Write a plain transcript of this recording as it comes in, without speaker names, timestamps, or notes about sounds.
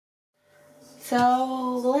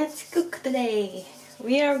So let's cook today.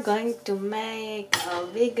 We are going to make a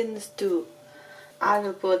vegan stew. I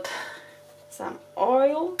will put some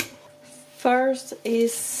oil. First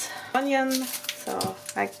is onion, so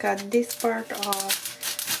I cut this part off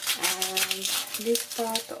and this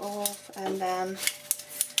part off, and then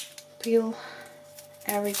peel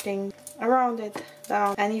everything around it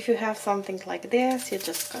down. And if you have something like this, you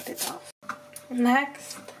just cut it off.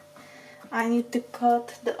 Next, I need to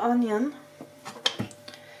cut the onion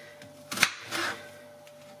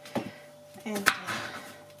into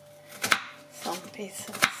some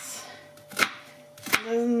pieces.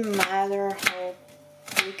 Doesn't matter how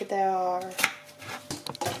big they are.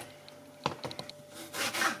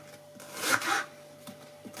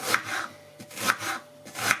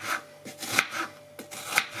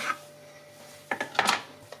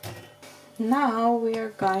 Now we are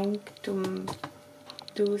going to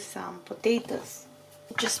do some potatoes.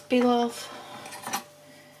 Just peel off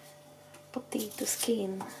potato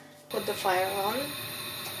skin. Put the fire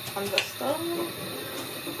on the stove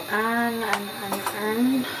and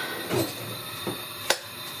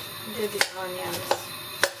do the onions.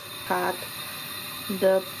 Cut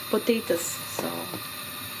the potatoes. So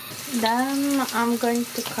then I'm going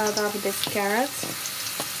to cut up these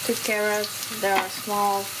carrots. 2 carrots. They are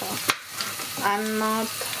small, so I'm not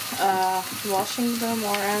washing them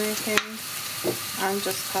or anything. I'm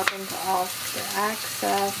just cutting off the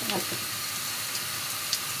excess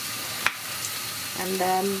and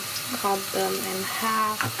then cut them in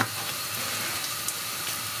half.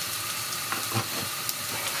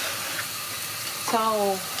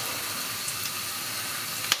 So,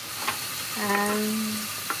 and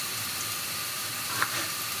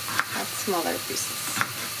cut smaller pieces,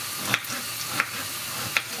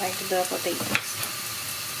 like the potatoes.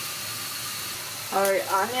 Our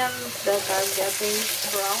onions that are getting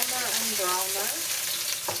browner and browner,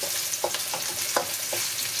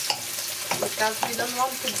 because we don't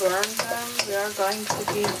want to burn them. We are going to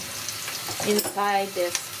give inside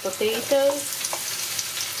these potatoes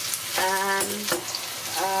and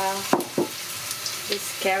these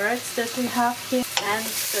carrots that we have here, and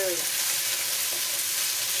stir it.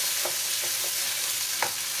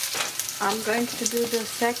 I'm going to do the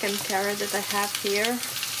second carrot that I have here.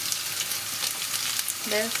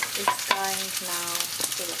 This is going now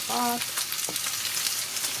to the pot,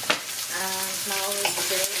 and now we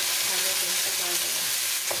stir everything together.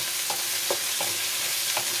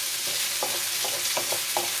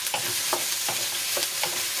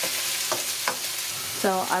 So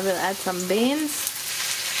I will add some beans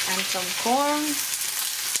and some corn.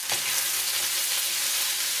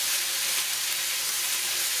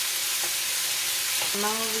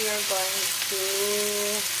 Now we are going to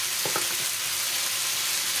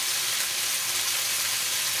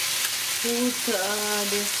put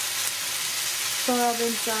this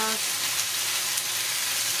soybean sauce,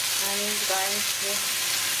 and it's going to,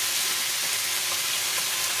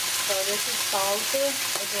 so this is salty.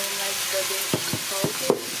 I don't like the dish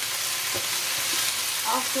salty.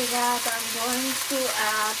 After that I'm going to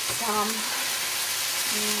add some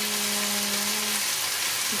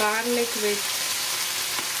garlic with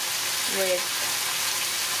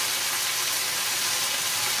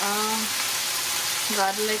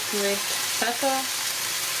pepper.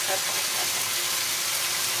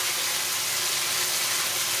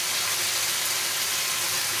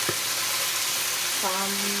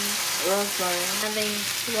 Some rosemary. Adding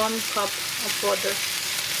 1 cup of water.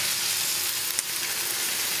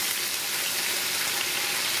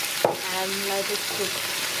 And let it cook.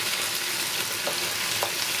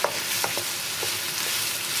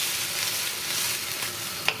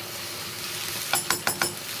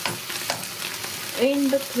 In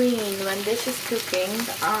between, when this is cooking,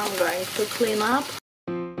 I'm going to clean up.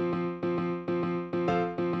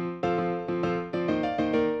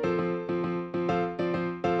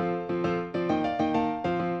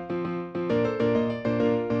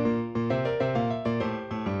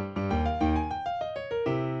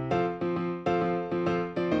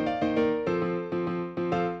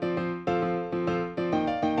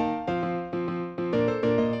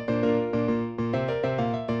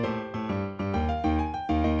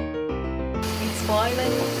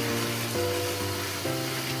 Boiling.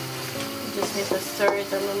 Just need to stir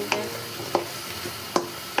it a little bit.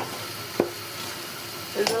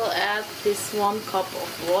 We will add this 1 cup of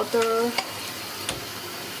water.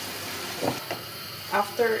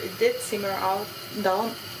 After it did simmer out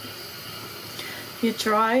down, you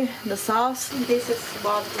try the sauce. This is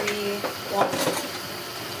what we want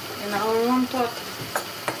in our one pot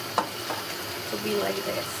to be like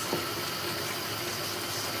this.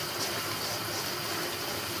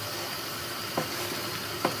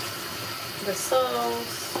 the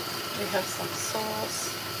sauce. We have some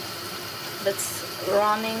sauce that's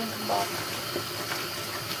running, but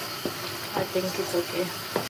I think it's okay.